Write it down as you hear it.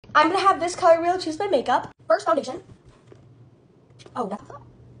I'm gonna have this color wheel choose my makeup. First, foundation. Oh, that's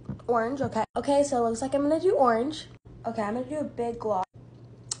orange, okay. Okay, so it looks like I'm gonna do orange. Okay, I'm gonna do a big gloss.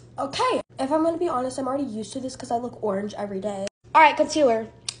 Okay, if I'm gonna be honest, I'm already used to this because I look orange every day. All right, concealer.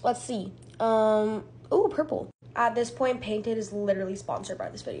 Let's see. Ooh, purple. At this point, Painted is literally sponsored by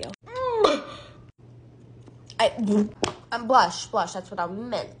this video. I'm blush, that's what I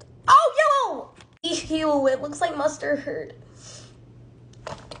meant. Oh, yellow! Ew, it looks like mustard.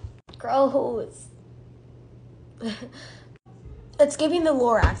 Gross. It's giving the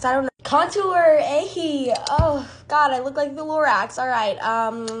Lorax. I don't know. Contour, eh? Oh, God, I look like the Lorax. All right,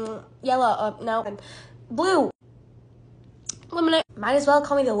 yellow, no. Blue. Lemonade. Might as well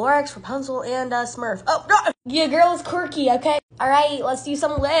call me the Lorax, Rapunzel, and Smurf. Oh, no. Yeah, girl is quirky, okay? All right, let's do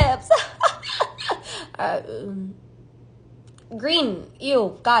some lips. Green.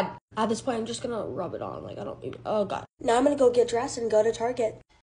 Ew, God. At this point, I'm just gonna rub it on. Like, I don't even, oh, God. Now I'm gonna go get dressed and go to Target.